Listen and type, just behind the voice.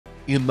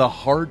In the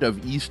heart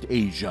of East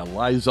Asia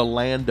lies a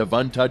land of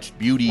untouched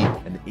beauty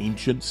and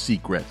ancient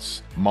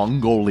secrets,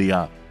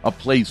 Mongolia, a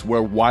place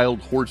where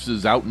wild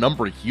horses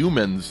outnumber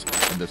humans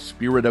and the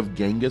spirit of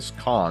Genghis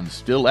Khan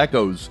still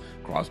echoes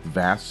across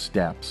vast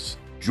steppes.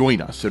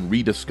 Join us in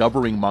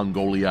rediscovering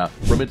Mongolia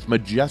from its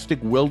majestic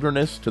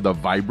wilderness to the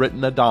vibrant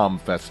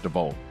Naadam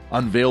Festival.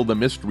 Unveil the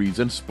mysteries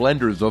and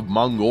splendors of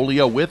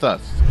Mongolia with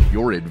us.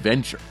 Your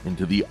adventure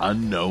into the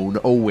unknown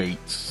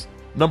awaits.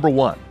 Number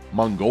 1.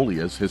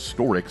 Mongolia's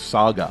historic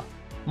saga.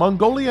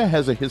 Mongolia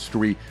has a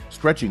history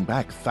stretching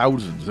back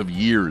thousands of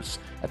years,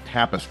 a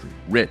tapestry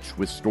rich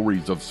with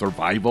stories of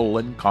survival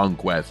and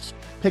conquest.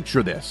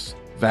 Picture this: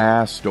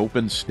 vast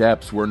open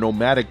steppes where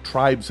nomadic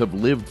tribes have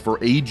lived for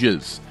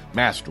ages,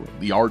 mastering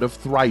the art of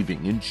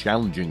thriving in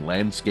challenging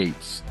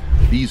landscapes.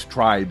 These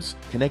tribes,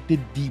 connected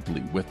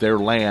deeply with their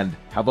land,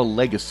 have a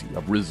legacy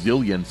of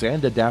resilience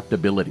and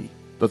adaptability.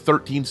 The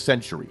 13th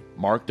century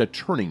marked a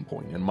turning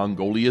point in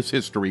Mongolia's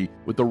history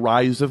with the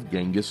rise of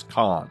Genghis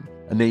Khan,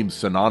 a name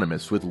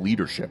synonymous with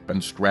leadership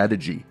and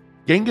strategy.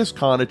 Genghis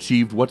Khan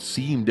achieved what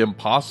seemed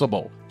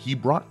impossible. He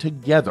brought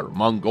together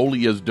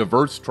Mongolia's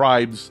diverse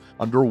tribes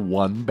under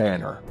one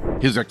banner.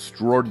 His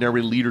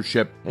extraordinary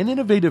leadership and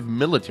innovative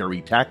military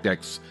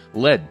tactics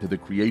led to the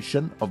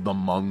creation of the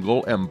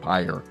Mongol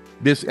Empire.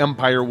 This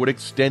empire would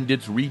extend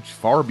its reach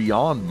far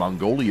beyond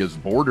Mongolia's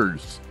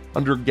borders.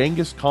 Under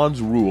Genghis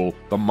Khan's rule,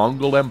 the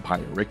Mongol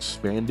Empire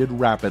expanded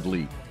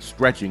rapidly,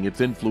 stretching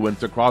its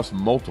influence across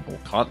multiple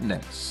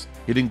continents.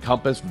 It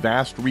encompassed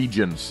vast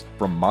regions,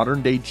 from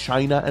modern-day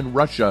China and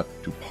Russia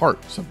to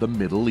parts of the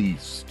Middle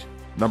East.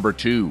 Number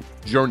 2.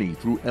 Journey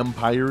through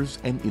empires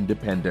and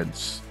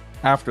independence.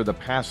 After the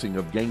passing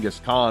of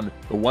Genghis Khan,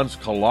 the once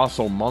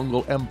colossal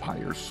Mongol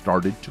Empire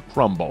started to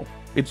crumble.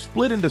 It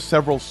split into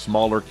several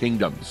smaller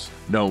kingdoms,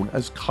 known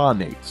as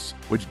khanates,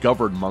 which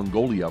governed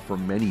Mongolia for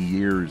many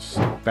years.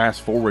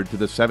 Fast forward to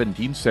the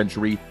 17th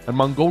century, and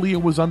Mongolia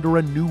was under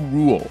a new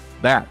rule,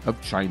 that of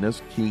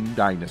China's Qing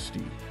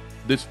dynasty.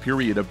 This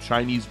period of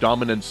Chinese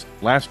dominance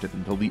lasted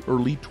until the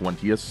early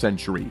 20th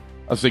century.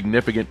 A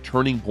significant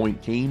turning point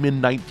came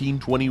in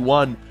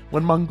 1921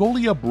 when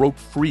Mongolia broke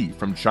free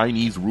from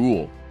Chinese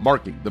rule,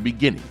 marking the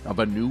beginning of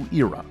a new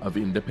era of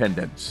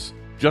independence.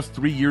 Just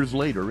 3 years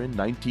later, in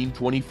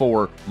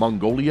 1924,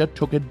 Mongolia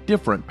took a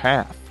different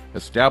path,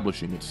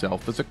 establishing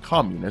itself as a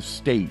communist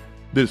state.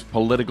 This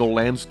political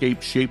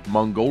landscape shaped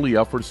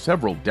Mongolia for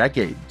several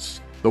decades.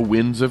 The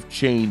winds of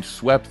change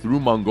swept through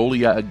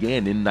Mongolia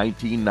again in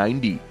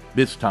 1990.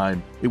 This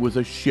time, it was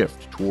a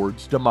shift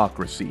towards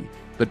democracy.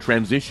 The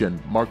transition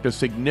marked a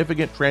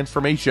significant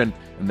transformation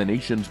in the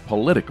nation's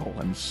political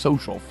and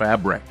social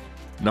fabric.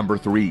 Number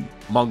 3.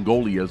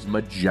 Mongolia's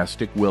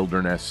majestic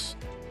wilderness.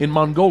 In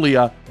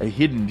Mongolia, a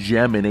hidden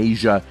gem in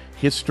Asia,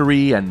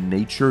 history and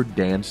nature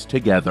dance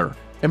together.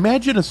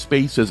 Imagine a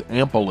space as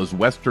ample as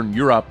Western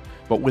Europe,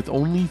 but with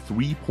only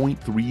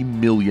 3.3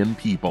 million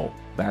people.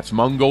 That's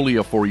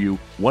Mongolia for you,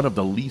 one of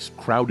the least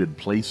crowded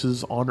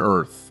places on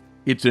Earth.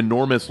 Its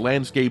enormous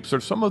landscapes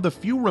are some of the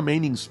few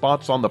remaining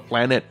spots on the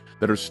planet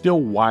that are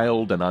still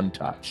wild and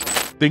untouched.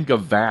 Think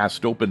of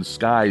vast open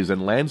skies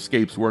and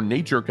landscapes where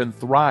nature can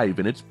thrive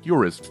in its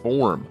purest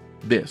form.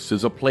 This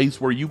is a place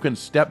where you can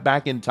step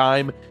back in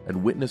time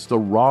and witness the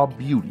raw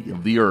beauty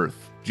of the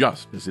earth,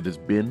 just as it has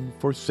been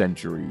for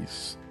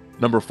centuries.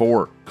 Number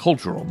 4.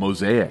 Cultural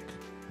mosaic.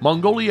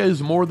 Mongolia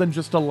is more than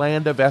just a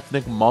land of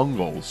ethnic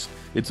Mongols.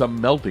 It's a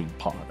melting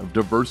pot of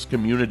diverse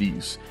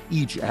communities,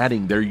 each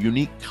adding their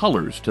unique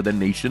colors to the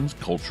nation's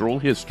cultural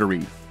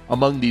history.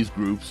 Among these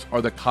groups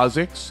are the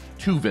Kazakhs,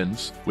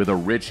 Tuvans, with a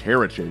rich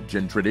heritage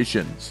and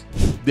traditions.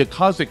 The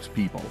Kazakh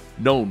people,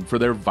 known for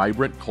their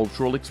vibrant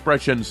cultural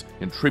expressions,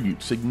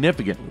 contribute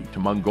significantly to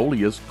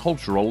Mongolia's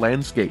cultural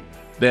landscape.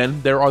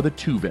 Then there are the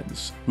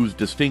Tuvans, whose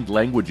distinct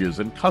languages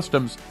and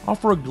customs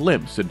offer a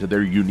glimpse into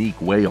their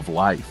unique way of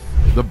life.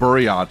 The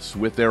Buryats,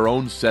 with their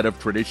own set of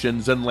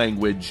traditions and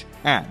language,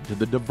 add to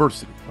the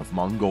diversity of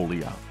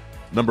Mongolia.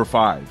 Number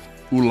 5.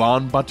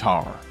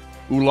 Ulaanbaatar.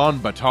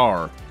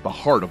 Ulaanbaatar, the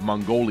heart of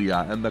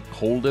Mongolia and the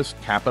coldest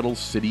capital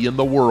city in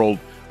the world,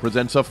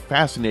 presents a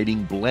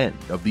fascinating blend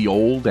of the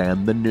old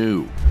and the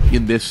new.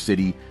 In this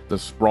city, the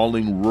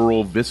sprawling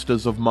rural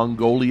vistas of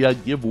Mongolia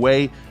give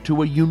way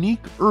to a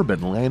unique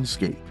urban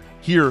landscape.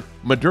 Here,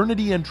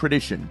 modernity and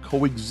tradition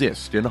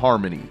coexist in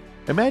harmony.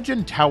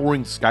 Imagine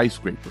towering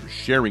skyscrapers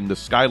sharing the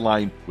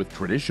skyline with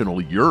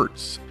traditional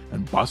yurts,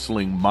 and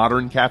bustling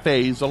modern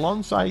cafes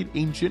alongside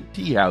ancient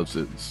tea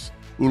houses.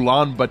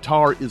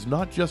 Ulaanbaatar is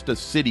not just a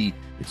city,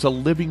 it's a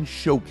living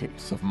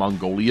showcase of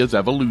Mongolia's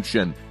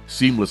evolution,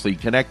 seamlessly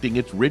connecting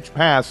its rich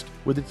past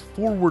with its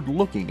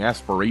forward-looking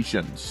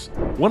aspirations.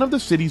 One of the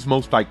city's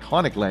most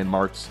iconic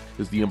landmarks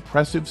is the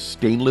impressive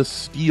stainless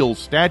steel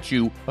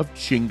statue of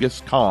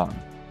Genghis Khan,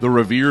 the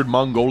revered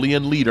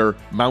Mongolian leader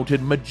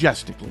mounted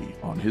majestically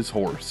on his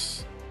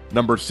horse.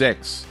 Number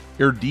 6.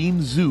 Erdene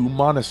Zuu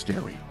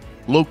Monastery.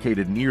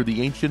 Located near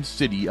the ancient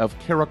city of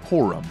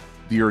Karakorum,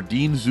 The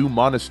Erdene Zuu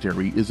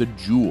Monastery is a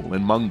jewel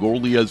in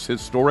Mongolia's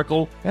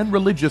historical and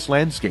religious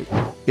landscape.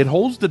 It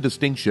holds the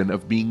distinction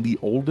of being the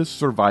oldest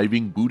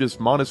surviving Buddhist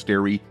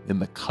monastery in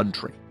the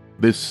country.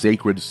 This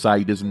sacred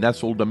site is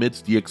nestled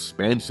amidst the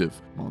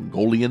expansive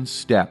Mongolian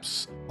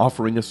steppes,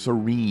 offering a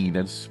serene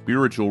and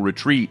spiritual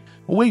retreat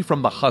away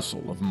from the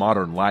hustle of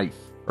modern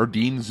life.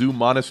 Erdene Zuu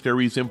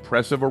Monastery's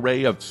impressive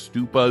array of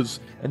stupas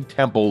and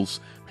temples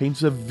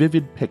paints a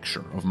vivid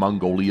picture of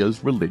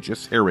Mongolia's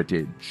religious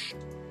heritage.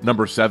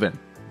 Number 7.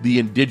 The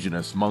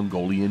indigenous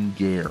Mongolian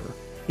Ger.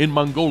 In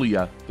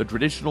Mongolia, the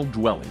traditional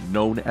dwelling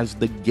known as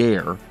the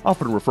Ger,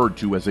 often referred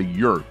to as a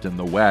yurt in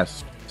the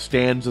West,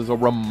 stands as a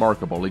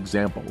remarkable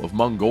example of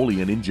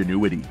Mongolian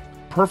ingenuity.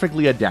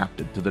 Perfectly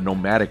adapted to the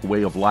nomadic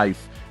way of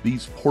life,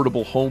 these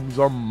portable homes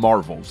are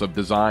marvels of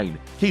design,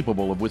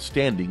 capable of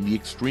withstanding the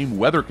extreme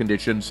weather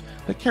conditions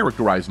that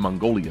characterize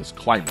Mongolia's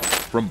climate,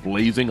 from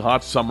blazing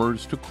hot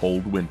summers to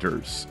cold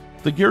winters.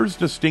 The Ger's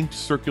distinct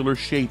circular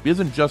shape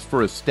isn't just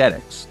for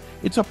aesthetics,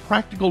 it's a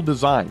practical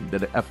design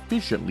that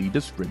efficiently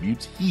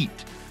distributes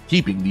heat,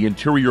 keeping the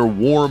interior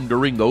warm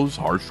during those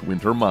harsh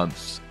winter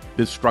months.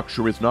 This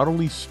structure is not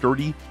only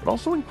sturdy, but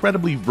also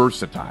incredibly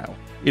versatile.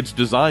 Its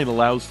design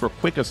allows for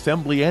quick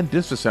assembly and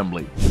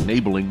disassembly,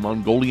 enabling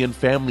Mongolian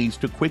families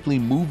to quickly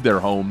move their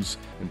homes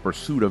in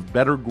pursuit of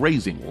better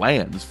grazing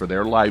lands for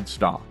their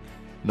livestock.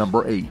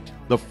 Number 8.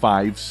 The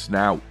Five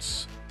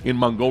Snouts. In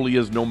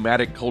Mongolia's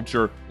nomadic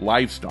culture,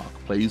 livestock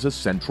plays a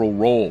central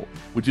role,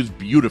 which is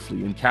beautifully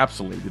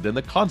encapsulated in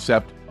the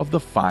concept of the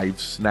Five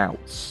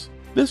Snouts.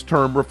 This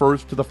term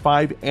refers to the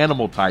 5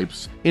 animal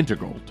types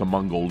integral to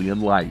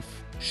Mongolian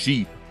life: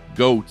 sheep,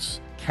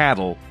 goats,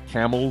 cattle,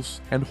 camels,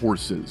 and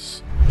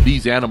horses.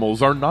 These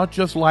animals are not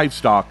just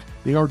livestock,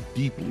 they are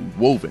deeply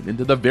woven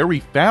into the very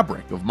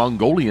fabric of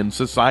Mongolian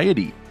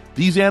society.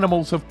 These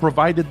animals have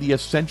provided the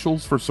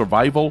essentials for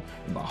survival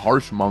in the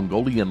harsh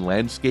Mongolian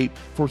landscape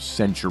for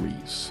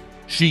centuries.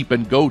 Sheep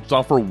and goats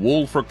offer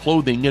wool for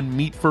clothing and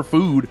meat for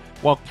food,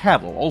 while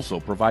cattle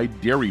also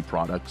provide dairy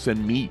products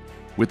and meat.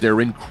 With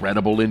their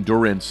incredible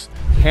endurance,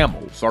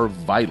 camels are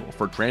vital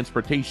for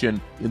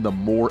transportation in the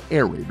more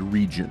arid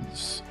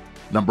regions.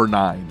 Number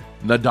 9.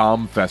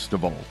 Naadam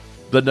Festival.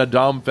 The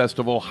Naadam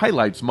Festival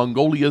highlights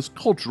Mongolia's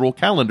cultural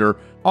calendar,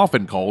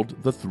 often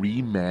called the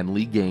Three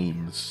Manly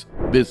Games.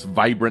 This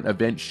vibrant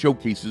event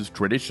showcases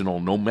traditional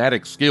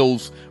nomadic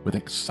skills with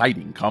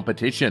exciting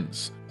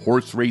competitions: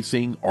 horse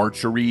racing,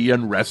 archery,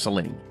 and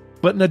wrestling.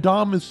 But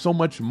Naadam is so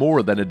much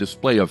more than a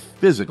display of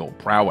physical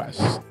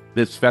prowess.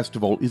 This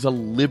festival is a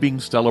living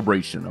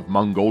celebration of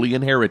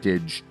Mongolian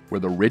heritage, where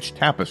the rich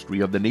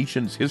tapestry of the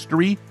nation's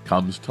history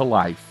comes to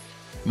life.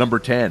 Number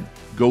 10.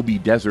 Gobi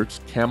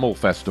Desert's Camel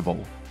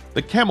Festival.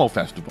 The Camel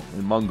Festival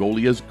in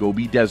Mongolia's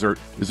Gobi Desert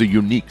is a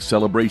unique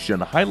celebration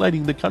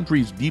highlighting the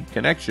country's deep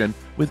connection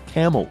with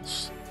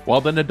camels.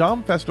 While the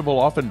Naadam Festival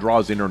often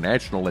draws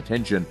international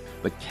attention,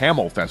 the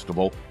Camel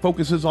Festival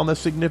focuses on the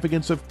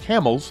significance of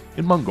camels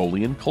in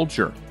Mongolian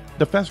culture.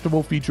 The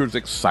festival features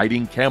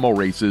exciting camel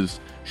races,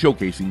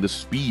 showcasing the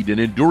speed and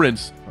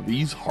endurance of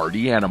these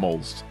hardy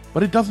animals.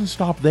 But it doesn't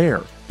stop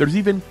there. There's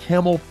even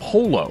camel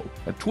polo,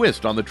 a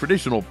twist on the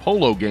traditional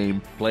polo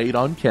game played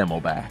on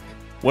camelback.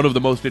 One of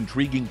the most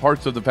intriguing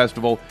parts of the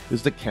festival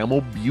is the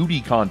Camel Beauty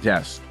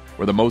Contest,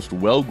 where the most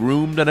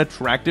well-groomed and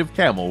attractive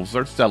camels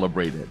are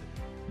celebrated.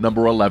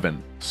 Number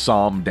 11.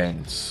 Psalm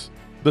Dance.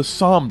 The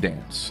Psalm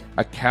Dance,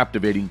 a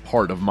captivating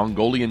part of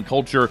Mongolian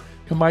culture,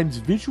 combines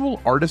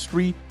visual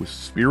artistry with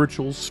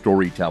spiritual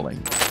storytelling.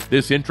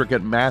 This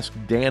intricate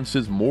masked dance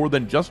is more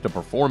than just a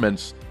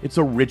performance, it's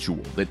a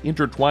ritual that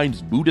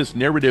intertwines Buddhist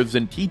narratives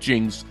and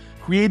teachings,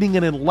 creating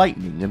an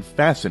enlightening and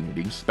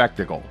fascinating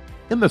spectacle.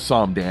 In the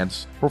Psalm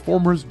Dance,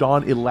 performers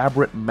don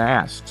elaborate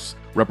masks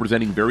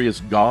representing various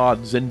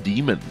gods and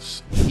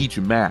demons. Each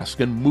mask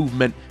and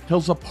movement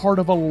tells a part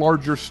of a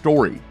larger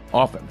story,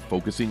 often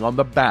focusing on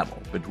the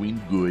battle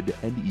between good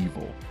and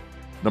evil.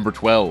 Number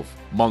 12.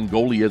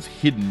 Mongolia's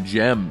Hidden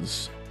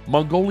Gems.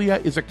 Mongolia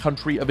is a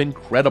country of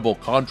incredible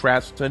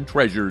contrasts and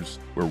treasures,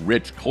 where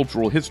rich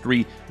cultural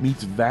history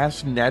meets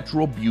vast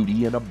natural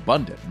beauty and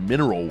abundant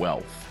mineral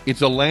wealth.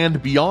 It's a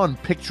land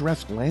beyond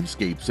picturesque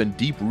landscapes and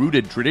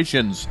deep-rooted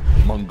traditions.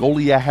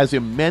 Mongolia has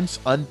immense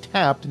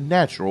untapped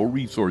natural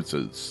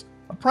resources.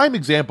 A prime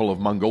example of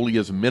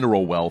Mongolia's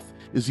mineral wealth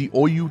is the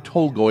Oyu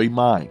Tolgoi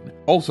mine,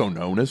 also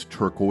known as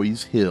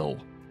Turquoise Hill.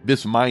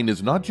 This mine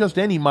is not just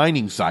any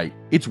mining site,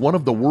 it's one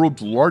of the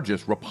world's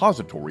largest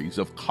repositories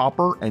of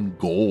copper and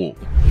gold.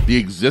 The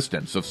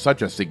existence of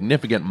such a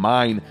significant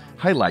mine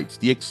highlights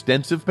the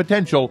extensive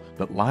potential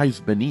that lies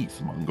beneath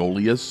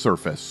Mongolia's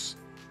surface.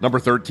 Number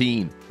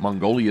 13.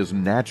 Mongolia's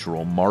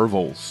Natural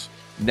Marvels.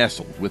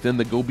 Nestled within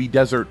the Gobi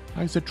Desert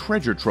lies a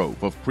treasure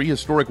trove of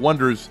prehistoric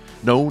wonders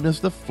known as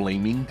the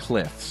Flaming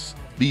Cliffs.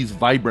 These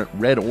vibrant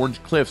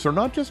red-orange cliffs are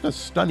not just a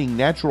stunning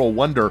natural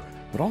wonder,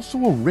 but also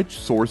a rich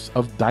source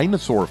of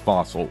dinosaur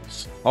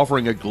fossils,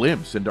 offering a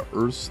glimpse into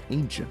Earth's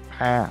ancient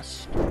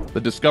past.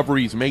 The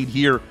discoveries made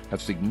here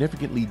have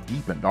significantly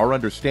deepened our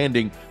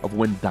understanding of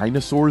when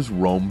dinosaurs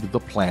roamed the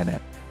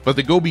planet. But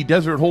the Gobi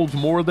Desert holds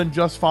more than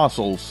just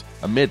fossils.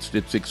 Amidst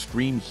its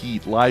extreme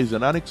heat lies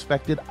an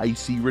unexpected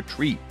icy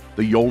retreat,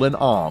 the Yolin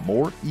Am,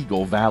 or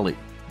Eagle Valley.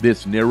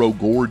 This narrow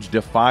gorge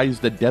defies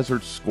the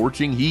desert's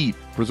scorching heat,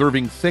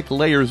 preserving thick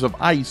layers of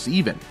ice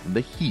even in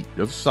the heat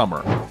of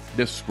summer.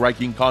 This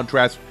striking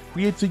contrast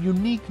creates a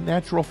unique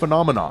natural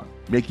phenomenon,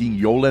 making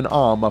Yolin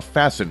Am a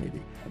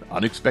fascinating and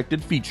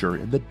unexpected feature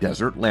in the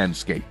desert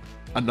landscape.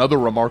 Another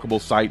remarkable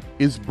site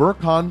is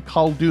Burkhan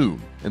Khaldun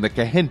in the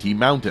Kahenti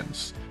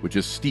Mountains, which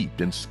is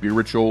steeped in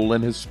spiritual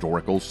and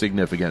historical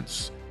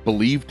significance.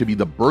 Believed to be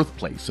the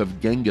birthplace of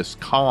Genghis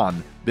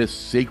Khan, this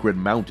sacred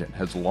mountain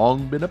has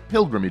long been a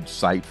pilgrimage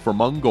site for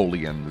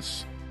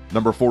Mongolians.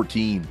 Number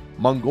 14.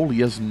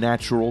 Mongolia's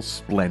natural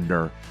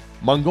splendor.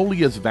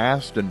 Mongolia's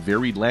vast and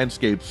varied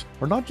landscapes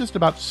are not just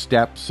about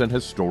steppes and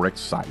historic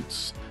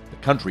sites. The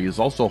country is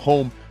also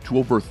home to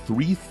over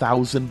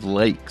 3,000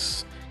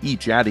 lakes,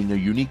 each adding a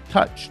unique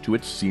touch to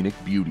its scenic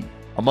beauty.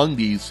 Among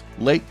these,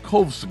 Lake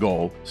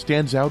Kovsgol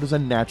stands out as a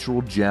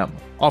natural gem,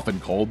 often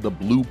called the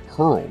Blue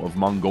Pearl of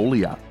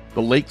Mongolia.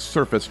 The lake's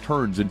surface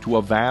turns into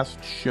a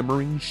vast,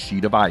 shimmering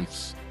sheet of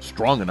ice,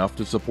 strong enough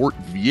to support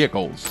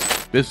vehicles.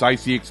 This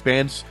icy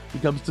expanse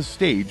becomes the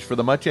stage for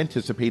the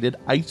much-anticipated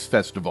Ice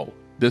Festival.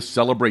 This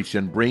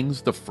celebration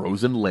brings the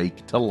frozen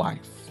lake to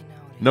life.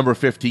 Number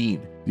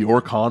 15. The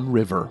Orkhon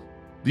River.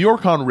 The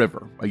Orkhon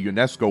River, a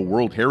UNESCO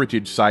World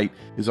Heritage Site,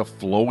 is a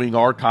flowing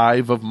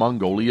archive of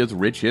Mongolia's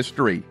rich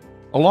history.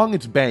 Along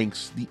its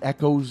banks, the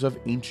echoes of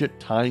ancient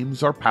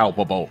times are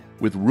palpable,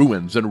 with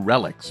ruins and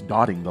relics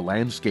dotting the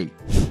landscape.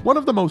 One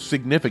of the most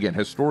significant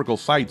historical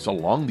sites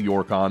along the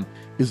Orkhon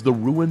is the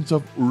ruins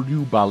of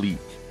Urdu Balik,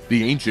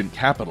 the ancient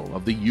capital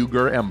of the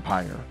Uighur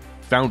Empire.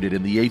 Founded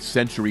in the 8th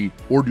century,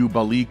 Urdu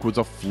Balik was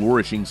a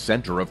flourishing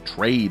center of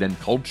trade and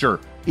culture.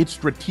 Its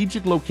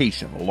strategic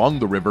location along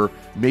the river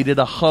made it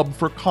a hub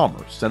for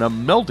commerce and a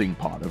melting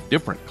pot of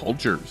different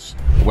cultures.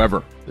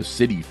 However, the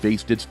city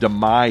faced its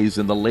demise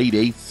in the late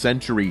 8th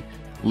century,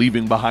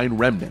 leaving behind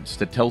remnants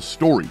that tell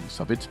stories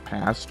of its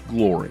past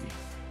glory.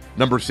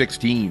 Number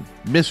 16.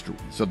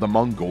 Mysteries of the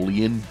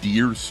Mongolian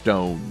Deer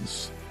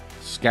Stones.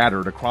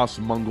 Scattered across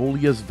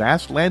Mongolia's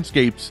vast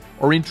landscapes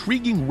are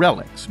intriguing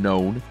relics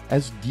known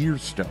as deer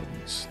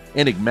stones,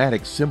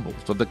 enigmatic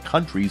symbols of the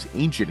country's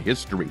ancient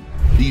history.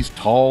 These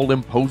tall,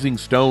 imposing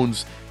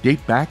stones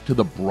date back to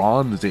the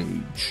Bronze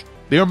Age.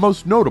 They are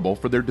most notable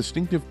for their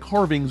distinctive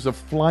carvings of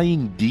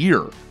flying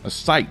deer, a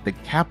sight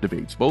that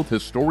captivates both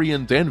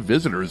historians and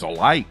visitors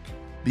alike.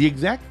 The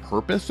exact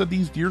purpose of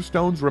these deer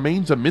stones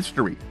remains a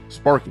mystery,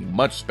 sparking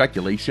much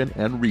speculation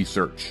and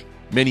research.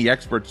 Many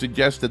experts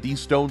suggest that these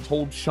stones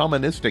hold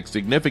shamanistic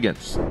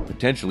significance,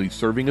 potentially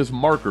serving as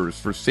markers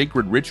for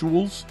sacred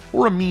rituals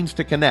or a means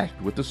to connect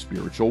with the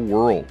spiritual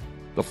world.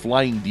 The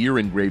flying deer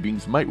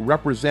engravings might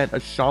represent a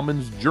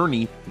shaman's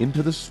journey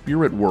into the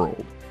spirit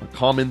world, a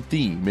common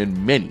theme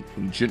in many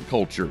ancient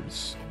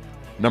cultures.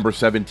 Number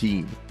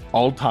 17.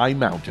 Altai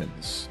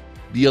Mountains.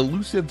 The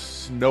elusive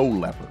snow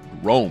leopard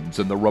roams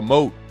in the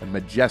remote and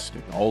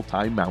majestic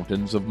Altai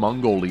Mountains of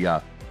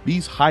Mongolia.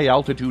 These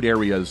high-altitude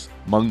areas,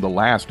 among the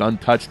last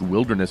untouched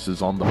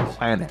wildernesses on the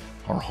planet,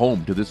 are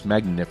home to this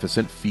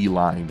magnificent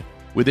feline.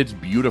 With its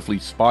beautifully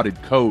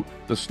spotted coat,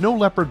 the snow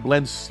leopard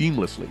blends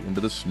seamlessly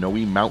into the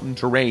snowy mountain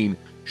terrain,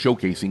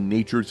 showcasing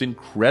nature's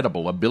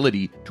incredible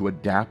ability to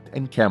adapt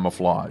and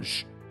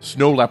camouflage.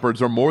 Snow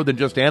leopards are more than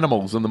just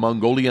animals in the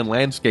Mongolian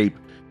landscape.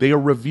 They are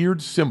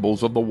revered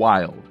symbols of the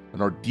wild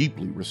and are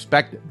deeply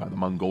respected by the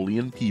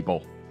Mongolian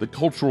people. The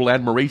cultural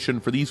admiration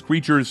for these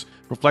creatures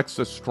reflects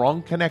the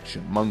strong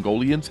connection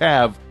Mongolians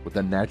have with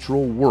the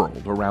natural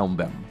world around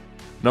them.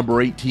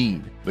 Number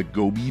 18. The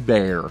Gobi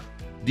Bear.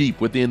 Deep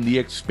within the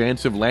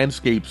expansive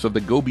landscapes of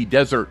the Gobi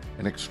Desert,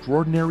 an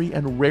extraordinary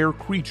and rare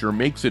creature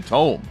makes its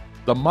home,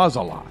 the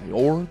mausolai,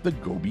 or the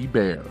Gobi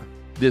Bear.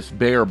 This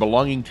bear,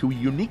 belonging to a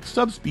unique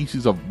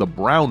subspecies of the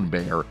brown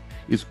bear,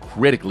 is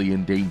critically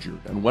endangered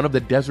and one of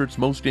the desert's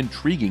most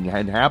intriguing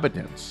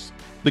inhabitants.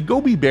 The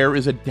Gobi bear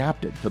is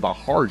adapted to the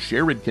harsh,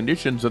 arid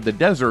conditions of the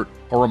desert,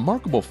 a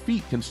remarkable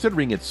feat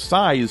considering its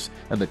size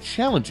and the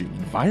challenging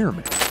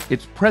environment.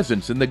 Its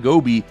presence in the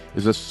Gobi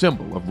is a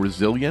symbol of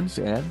resilience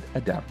and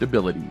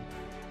adaptability.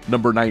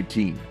 Number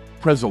 19.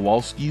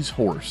 Przewalski's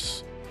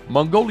Horse.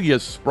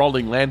 Mongolia's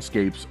sprawling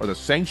landscapes are the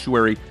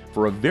sanctuary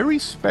for a very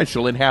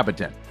special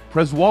inhabitant,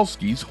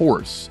 Przewalski's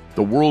horse,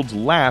 the world's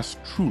last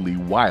truly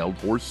wild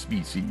horse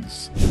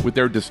species. With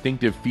their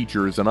distinctive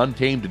features and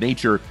untamed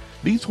nature,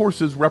 these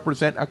horses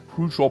represent a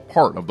crucial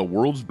part of the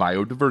world's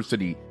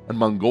biodiversity, and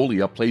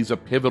Mongolia plays a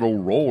pivotal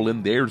role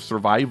in their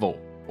survival.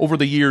 Over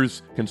the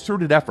years,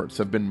 concerted efforts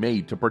have been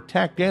made to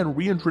protect and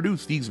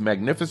reintroduce these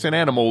magnificent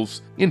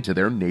animals into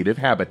their native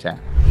habitat.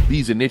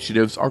 These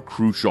initiatives are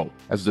crucial,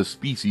 as the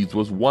species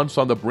was once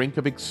on the brink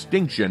of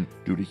extinction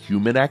due to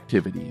human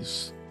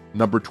activities.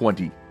 Number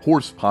 20.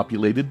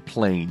 Horse-populated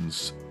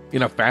plains.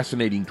 In a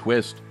fascinating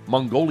twist,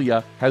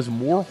 Mongolia has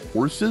more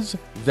horses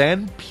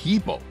than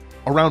people.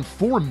 Around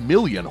 4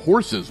 million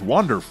horses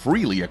wander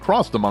freely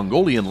across the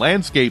Mongolian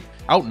landscape,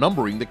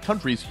 outnumbering the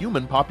country's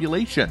human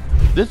population.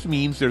 This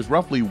means there's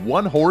roughly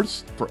 1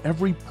 horse for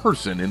every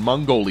person in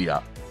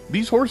Mongolia.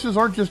 These horses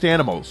aren't just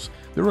animals,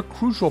 they're a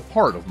crucial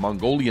part of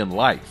Mongolian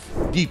life,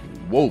 deeply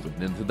woven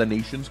into the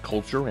nation's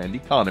culture and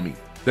economy.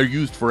 They're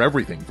used for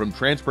everything from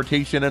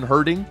transportation and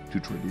herding to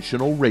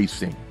traditional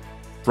racing.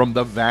 From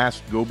the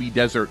vast Gobi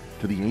Desert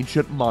to the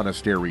ancient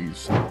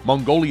monasteries,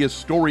 Mongolia's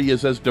story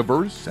is as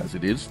diverse as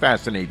it is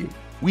fascinating.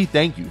 We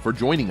thank you for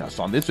joining us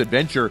on this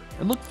adventure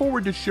and look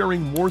forward to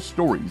sharing more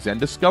stories and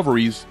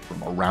discoveries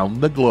from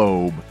around the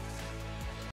globe.